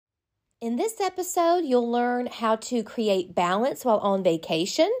In this episode, you'll learn how to create balance while on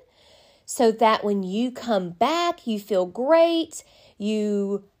vacation so that when you come back, you feel great,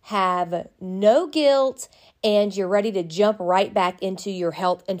 you have no guilt, and you're ready to jump right back into your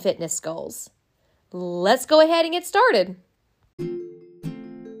health and fitness goals. Let's go ahead and get started.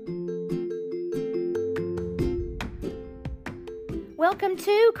 Welcome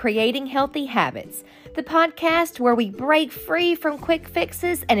to Creating Healthy Habits, the podcast where we break free from quick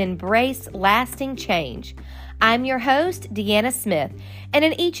fixes and embrace lasting change. I'm your host, Deanna Smith, and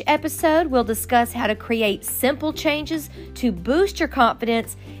in each episode, we'll discuss how to create simple changes to boost your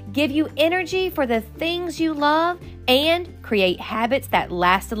confidence, give you energy for the things you love, and create habits that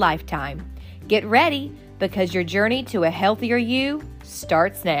last a lifetime. Get ready, because your journey to a healthier you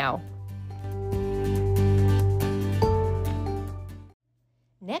starts now.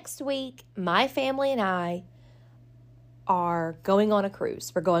 Next week, my family and I are going on a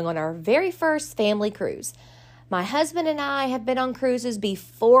cruise. We're going on our very first family cruise. My husband and I have been on cruises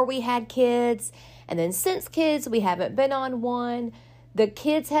before we had kids, and then since kids, we haven't been on one. The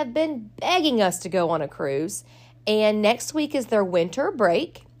kids have been begging us to go on a cruise, and next week is their winter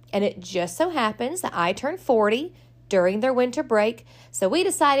break, and it just so happens that I turned 40 during their winter break, so we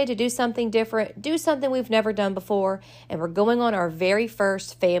decided to do something different, do something we've never done before, and we're going on our very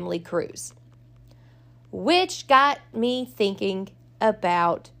first family cruise, which got me thinking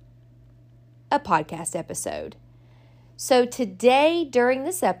about a podcast episode. So today, during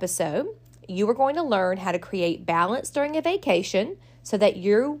this episode, you are going to learn how to create balance during a vacation so that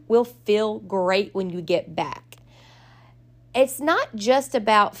you will feel great when you get back. It's not just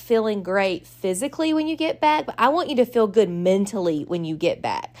about feeling great physically when you get back, but I want you to feel good mentally when you get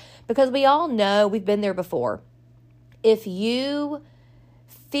back, because we all know, we've been there before. If you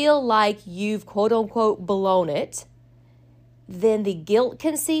feel like you've quote unquote blown it, then the guilt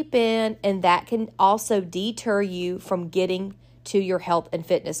can seep in, and that can also deter you from getting to your health and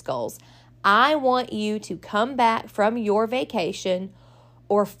fitness goals. I want you to come back from your vacation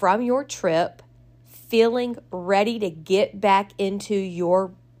or from your trip feeling ready to get back into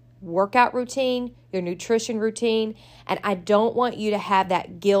your workout routine, your nutrition routine, and I don't want you to have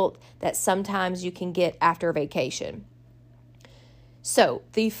that guilt that sometimes you can get after a vacation. So,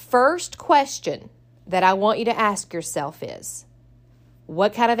 the first question that I want you to ask yourself is,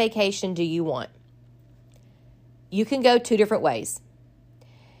 what kind of vacation do you want? You can go two different ways.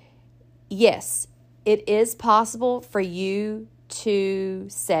 Yes, it is possible for you to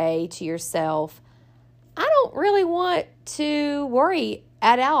say to yourself, I don't really want to worry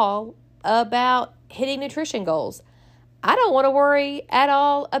at all about hitting nutrition goals. I don't want to worry at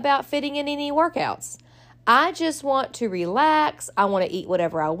all about fitting in any workouts. I just want to relax. I want to eat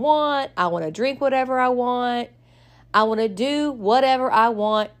whatever I want. I want to drink whatever I want. I want to do whatever I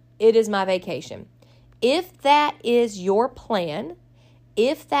want. It is my vacation. If that is your plan,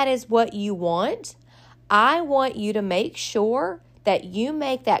 if that is what you want, I want you to make sure that you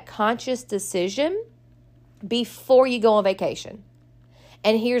make that conscious decision before you go on vacation.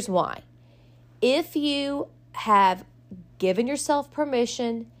 And here's why. If you have given yourself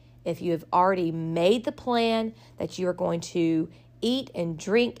permission, if you have already made the plan that you are going to eat and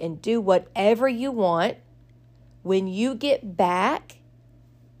drink and do whatever you want, when you get back,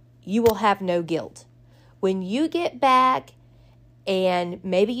 you will have no guilt. When you get back and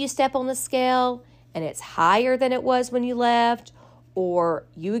maybe you step on the scale and it's higher than it was when you left, or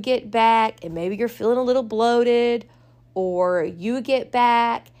you get back and maybe you're feeling a little bloated, or you get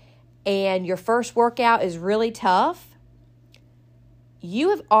back and your first workout is really tough,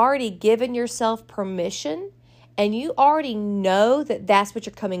 you have already given yourself permission and you already know that that's what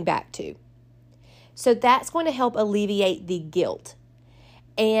you're coming back to. So that's going to help alleviate the guilt.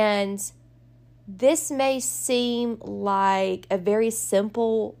 And this may seem like a very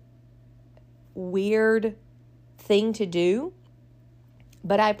simple, weird thing to do,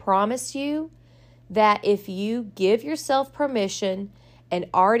 but I promise you that if you give yourself permission and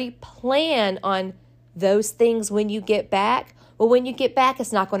already plan on those things when you get back, well, when you get back,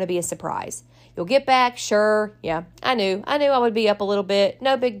 it's not going to be a surprise. You'll get back, sure, yeah, I knew I would be up a little bit.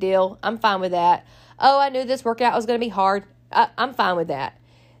 No big deal. I'm fine with that. Oh, I knew this workout was going to be hard. I'm fine with that.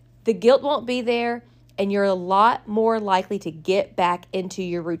 The guilt won't be there, and you're a lot more likely to get back into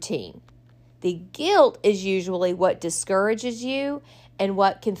your routine. The guilt is usually what discourages you and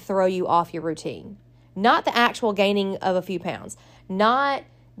what can throw you off your routine. Not the actual gaining of a few pounds. Not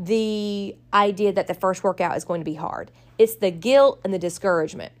the idea that the first workout is going to be hard. It's the guilt and the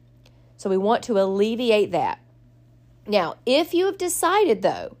discouragement. So we want to alleviate that. Now, if you have decided,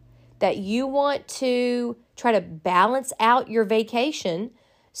 though, that you want to try to balance out your vacation,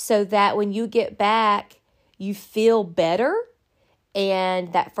 so that when you get back, you feel better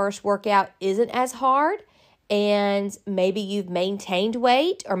and that first workout isn't as hard, and maybe you've maintained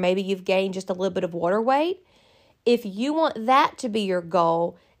weight or maybe you've gained just a little bit of water weight. If you want that to be your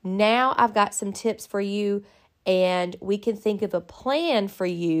goal, now I've got some tips for you, and we can think of a plan for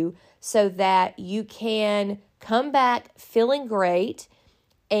you so that you can come back feeling great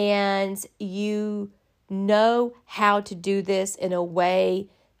and you know how to do this in a way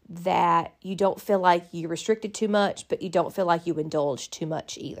that you don't feel like you restricted too much, but you don't feel like you indulged too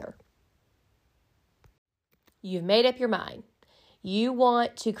much either. You've made up your mind. You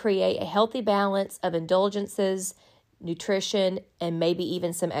want to create a healthy balance of indulgences, nutrition, and maybe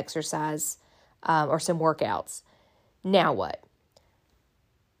even some exercise or some workouts. Now what?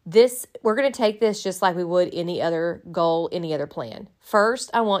 We're going to take this just like we would any other goal, any other plan. First,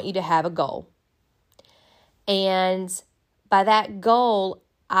 I want you to have a goal. And by that goal,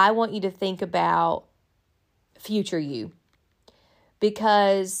 I want you to think about future you.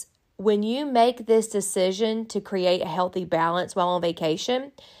 Because when you make this decision to create a healthy balance while on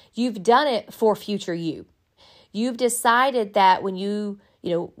vacation, you've done it for future you. You've decided that when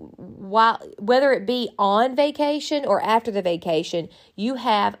whether it be on vacation or after the vacation, you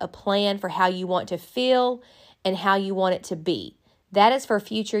have a plan for how you want to feel and how you want it to be. That is for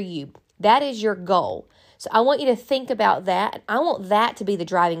future you. That is your goal. So I want you to think about that. I want that to be the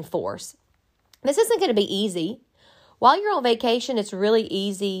driving force. This isn't going to be easy. While you're on vacation, it's really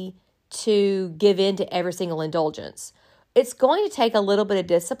easy to give in to every single indulgence. It's going to take a little bit of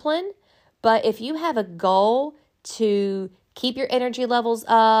discipline, but if you have a goal to keep your energy levels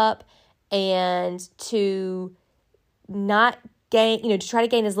up and to not gain, to try to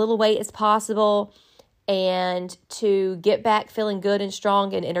gain as little weight as possible and to get back feeling good and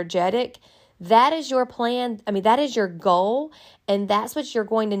strong and energetic, that is your plan. That is your goal, and that's what you're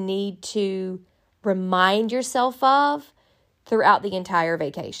going to need to remind yourself of throughout the entire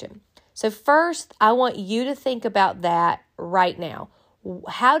vacation. So first, I want you to think about that right now.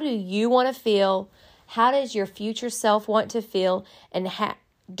 How do you want to feel? How does your future self want to feel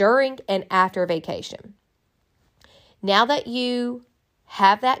during and after vacation? Now that you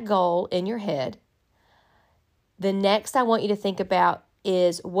have that goal in your head, the next I want you to think about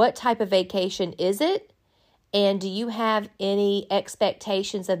is what type of vacation is it? And do you have any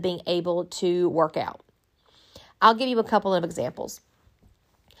expectations of being able to work out? I'll give you a couple of examples.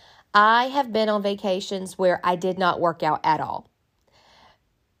 I have been on vacations where I did not work out at all.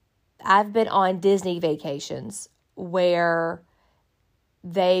 I've been on Disney vacations where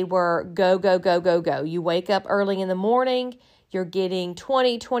they were go, go, go, go, go. You wake up early in the morning, you're getting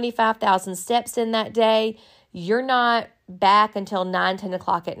 25,000 steps in that day. You're not back until 9, 10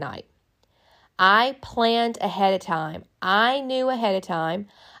 o'clock at night. I planned ahead of time. I knew ahead of time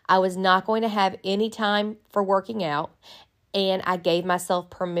I was not going to have any time for working out, and I gave myself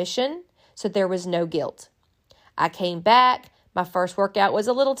permission, so there was no guilt. I came back. My first workout was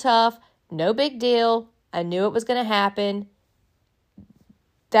a little tough. No big deal. I knew it was going to happen.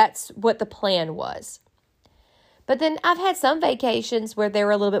 That's what the plan was. But then I've had some vacations where they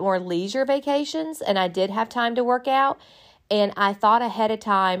were a little bit more leisure vacations, and I did have time to work out. And I thought ahead of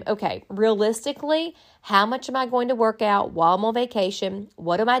time, okay, realistically, how much am I going to work out while I'm on vacation?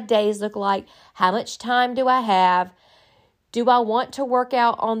 What do my days look like? How much time do I have? Do I want to work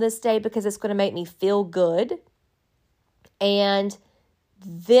out on this day because it's going to make me feel good? And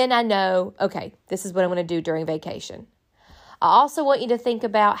then I know, okay, this is what I'm going to do during vacation. I also want you to think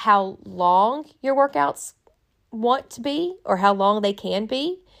about how long your workouts want to be or how long they can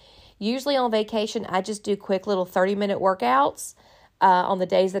be. Usually on vacation, I just do quick little 30-minute workouts on the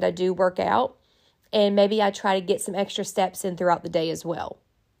days that I do work out. And maybe I try to get some extra steps in throughout the day as well.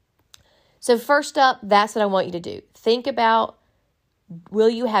 So first up, that's what I want you to do. Think about, will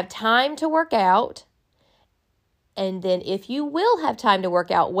you have time to work out? And then if you will have time to work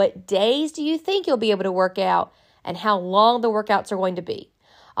out, what days do you think you'll be able to work out and how long the workouts are going to be?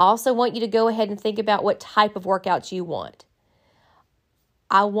 I also want you to go ahead and think about what type of workouts you want.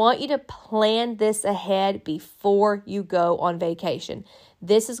 I want you to plan this ahead before you go on vacation.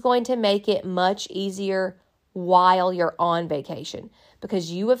 This is going to make it much easier while you're on vacation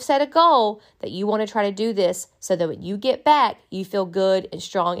because you have set a goal that you want to try to do this so that when you get back, you feel good and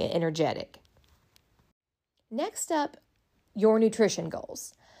strong and energetic. Next up, your nutrition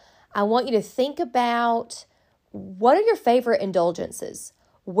goals. I want you to think about what are your favorite indulgences?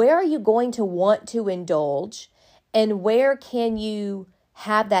 Where are you going to want to indulge? And where can you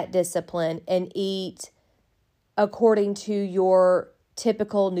have that discipline and eat according to your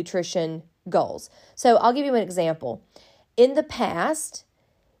typical nutrition goals? So I'll give you an example. In the past,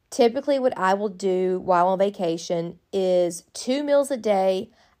 typically what I will do while on vacation is 2 meals a day.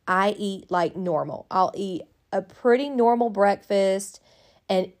 I eat like normal. I'll eat a pretty normal breakfast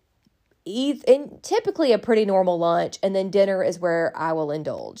and typically a pretty normal lunch, and then dinner is where I will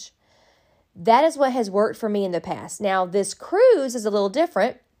indulge. That is what has worked for me in the past. Now, this cruise is a little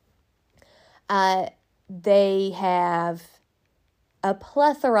different. They have a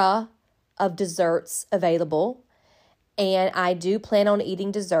plethora of desserts available, and I do plan on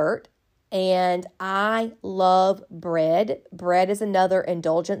eating dessert, and I love bread. Bread is another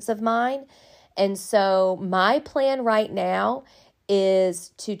indulgence of mine, and so my plan right now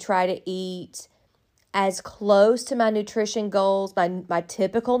is to try to eat as close to my nutrition goals, my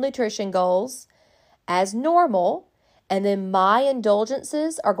typical nutrition goals, as normal. And then my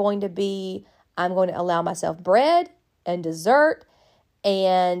indulgences are going to be, I'm going to allow myself bread and dessert.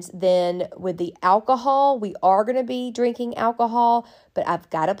 And then with the alcohol, we are going to be drinking alcohol, but I've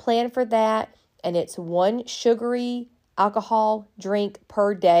got a plan for that. And it's 1 sugary alcohol drink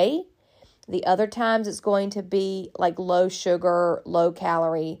per day. The other times it's going to be like low sugar, low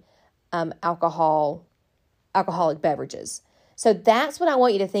calorie alcoholic beverages. So that's what I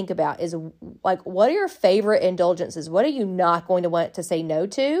want you to think about is like, what are your favorite indulgences? What are you not going to want to say no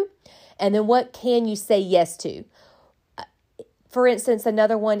to? And then what can you say yes to? For instance,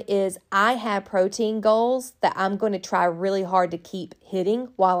 another one is I have protein goals that I'm going to try really hard to keep hitting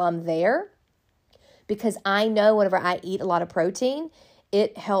while I'm there, because I know whenever I eat a lot of protein,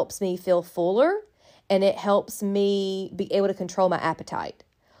 it helps me feel fuller and it helps me be able to control my appetite.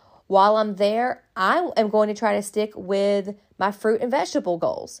 While I'm there, I am going to try to stick with my fruit and vegetable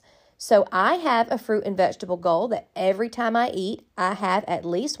goals. So I have a fruit and vegetable goal that every time I eat, I have at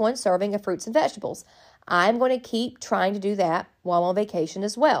least 1 serving of fruits and vegetables. I'm going to keep trying to do that while on vacation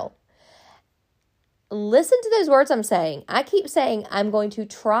as well. Listen to those words I'm saying. I keep saying I'm going to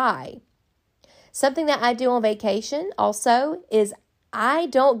try. Something that I do on vacation also is I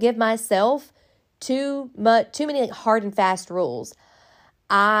don't give myself too many hard and fast rules.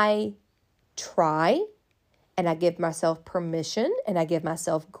 I try, and I give myself permission, and I give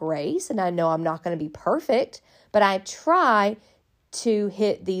myself grace, and I know I'm not going to be perfect, but I try to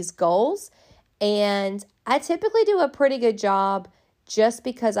hit these goals, and I typically do a pretty good job just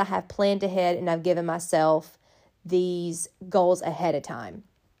because I have planned ahead and I've given myself these goals ahead of time.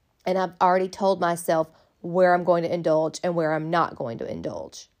 And I've already told myself where I'm going to indulge and where I'm not going to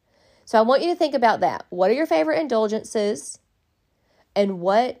indulge. So I want you to think about that. What are your favorite indulgences? And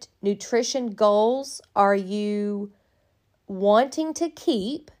what nutrition goals are you wanting to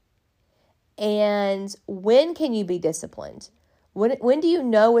keep? And when can you be disciplined? When do you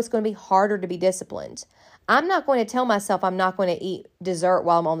know it's going to be harder to be disciplined? I'm not going to tell myself I'm not going to eat dessert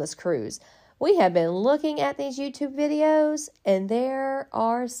while I'm on this cruise. We have been looking at these YouTube videos, and there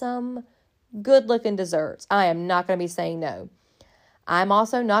are some good-looking desserts. I am not going to be saying no. I'm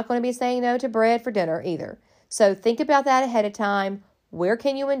also not going to be saying no to bread for dinner either. So think about that ahead of time. Where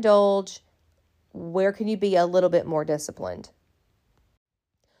can you indulge? Where can you be a little bit more disciplined?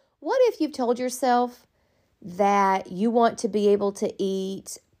 What if you've told yourself that you want to be able to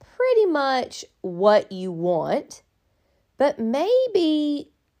eat pretty much what you want, but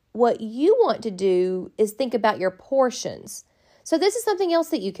maybe what you want to do is think about your portions? So this is something else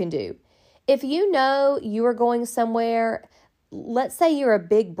that you can do. If you know you are going somewhere, let's say you're a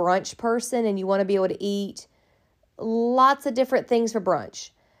big brunch person and you want to be able to eat lots of different things for brunch.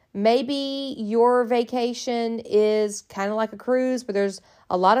 Maybe your vacation is kind of like a cruise where there's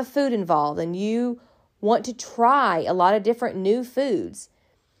a lot of food involved and you want to try a lot of different new foods.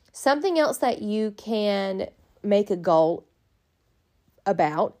 Something else that you can make a goal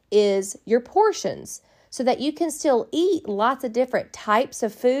about is your portions, so that you can still eat lots of different types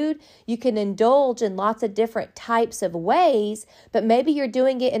of food. You can indulge in lots of different types of ways, but maybe you're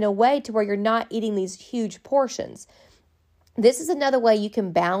doing it in a way to where you're not eating these huge portions. This is another way you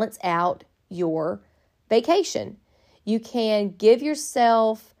can balance out your vacation. You can give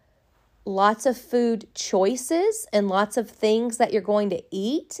yourself lots of food choices and lots of things that you're going to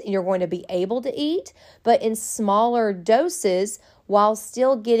eat and you're going to be able to eat, but in smaller doses while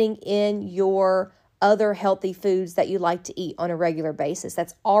still getting in your other healthy foods that you like to eat on a regular basis.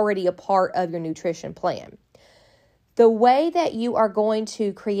 That's already a part of your nutrition plan. The way that you are going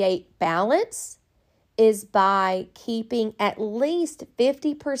to create balance is by keeping at least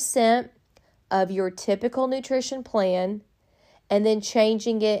 50% of your typical nutrition plan and then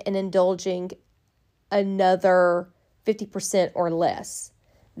changing it and indulging another 50% or less.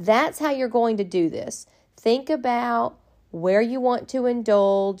 That's how you're going to do this. Think about where you want to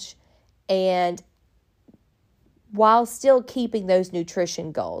indulge and while still keeping those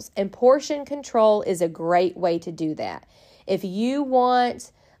nutrition goals. And portion control is a great way to do that. If you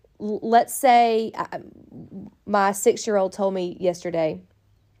want, let's say, my 6-year-old told me yesterday,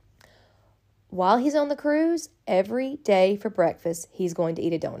 while he's on the cruise, every day for breakfast, he's going to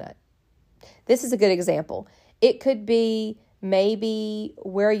eat a donut. This is a good example. It could be maybe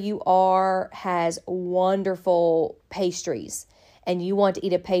where you are has wonderful pastries and you want to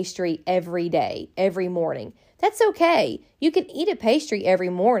eat a pastry every day, every morning. That's okay. You can eat a pastry every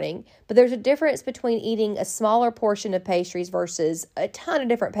morning, but there's a difference between eating a smaller portion of pastries versus a ton of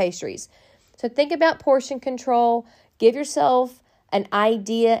different pastries. So think about portion control. Give yourself an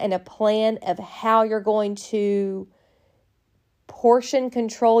idea and a plan of how you're going to portion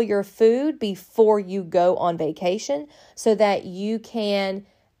control your food before you go on vacation so that you can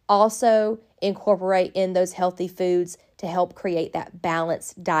also incorporate in those healthy foods to help create that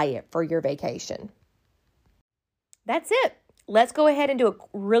balanced diet for your vacation. That's it. Let's go ahead and do a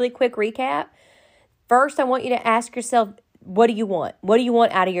really quick recap. First, I want you to ask yourself, what do you want? What do you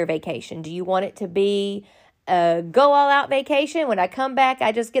want out of your vacation? Do you want it to be a go all out vacation? When I come back,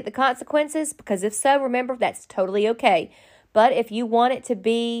 I just get the consequences? Because if so, remember, that's totally okay. But if you want it to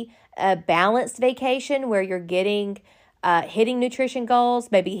be a balanced vacation where you're getting hitting nutrition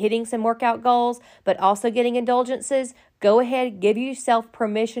goals, maybe hitting some workout goals, but also getting indulgences, go ahead, give yourself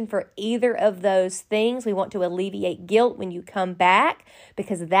permission for either of those things. We want to alleviate guilt when you come back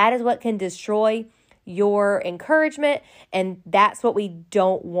because that is what can destroy your encouragement, and that's what we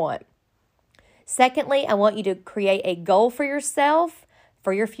don't want. Secondly, I want you to create a goal for yourself,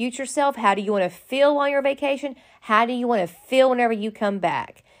 for your future self. How do you want to feel on your vacation? How do you want to feel whenever you come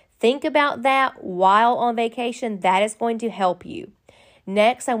back? Think about that while on vacation. That is going to help you.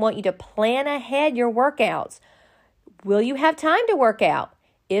 Next, I want you to plan ahead your workouts. Will you have time to work out?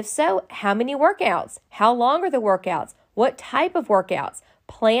 If so, how many workouts? How long are the workouts? What type of workouts?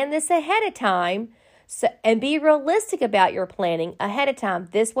 Plan this ahead of time and be realistic about your planning ahead of time.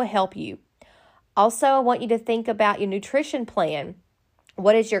 This will help you. Also, I want you to think about your nutrition plan.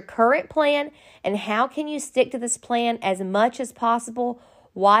 What is your current plan and how can you stick to this plan as much as possible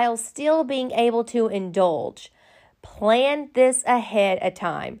while still being able to indulge? Plan this ahead of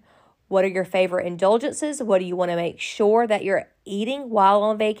time. What are your favorite indulgences? What do you want to make sure that you're eating while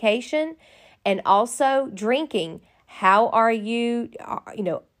on vacation? And also drinking. How are you,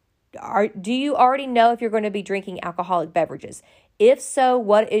 do you already know if you're going to be drinking alcoholic beverages? If so,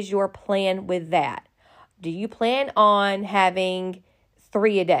 what is your plan with that? Do you plan on having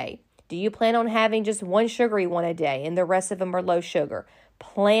 3 a day? Do you plan on having just one sugary one a day and the rest of them are low sugar?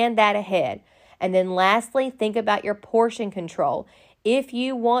 Plan that ahead. And then lastly, think about your portion control. If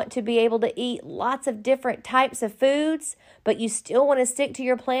you want to be able to eat lots of different types of foods, but you still want to stick to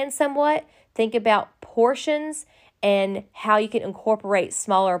your plan somewhat, think about portions and how you can incorporate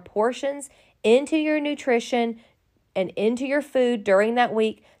smaller portions into your nutrition and into your food during that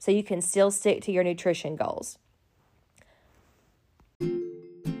week so you can still stick to your nutrition goals.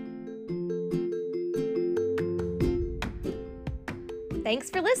 Thanks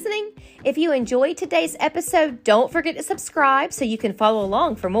for listening. If you enjoyed today's episode, don't forget to subscribe so you can follow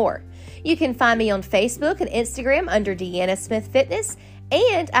along for more. You can find me on Facebook and Instagram under Deanna Smith Fitness,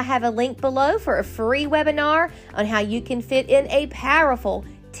 and I have a link below for a free webinar on how you can fit in a powerful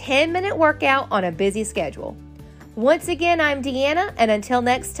 10-minute workout on a busy schedule. Once again, I'm Deanna, and until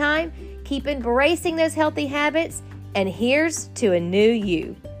next time, keep embracing those healthy habits, and here's to a new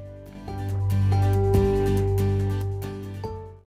you.